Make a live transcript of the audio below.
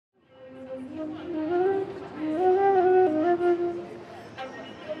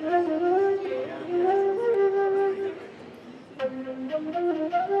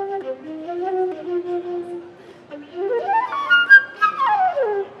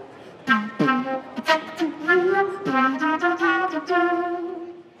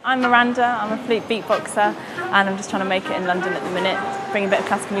I'm Miranda, I'm a flute beatboxer and I'm just trying to make it in London at the minute, bring a bit of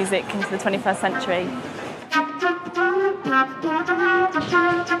classical music into the 21st century.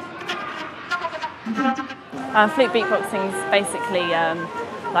 Flute beatboxing is basically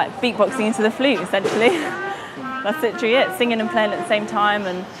like beatboxing into the flute, essentially. That's literally it, singing and playing at the same time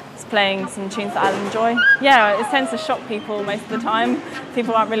and just playing some tunes that I enjoy. Yeah, it tends to shock people most of the time.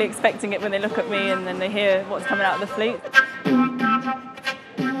 People aren't really expecting it when they look at me and then they hear what's coming out of the flute.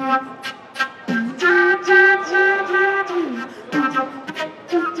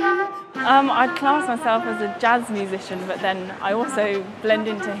 I'd class myself as a jazz musician, but then I also blend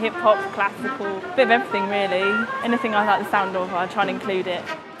into hip-hop, classical, a bit of everything really. Anything I like the sound of, I try and include it.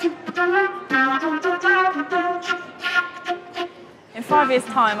 In 5 years'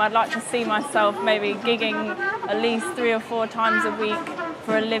 time, I'd like to see myself maybe gigging at least 3 or 4 times a week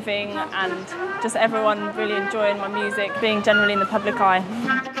for a living and just everyone really enjoying my music, being generally in the public eye.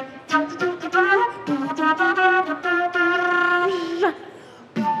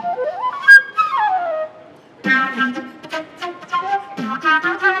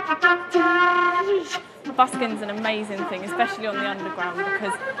 Busking's an amazing thing, especially on the underground,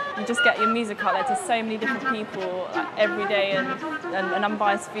 because you just get your music out there to so many different people every day and an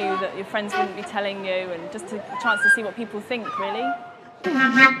unbiased view that your friends wouldn't be telling you, and just a chance to see what people think, really.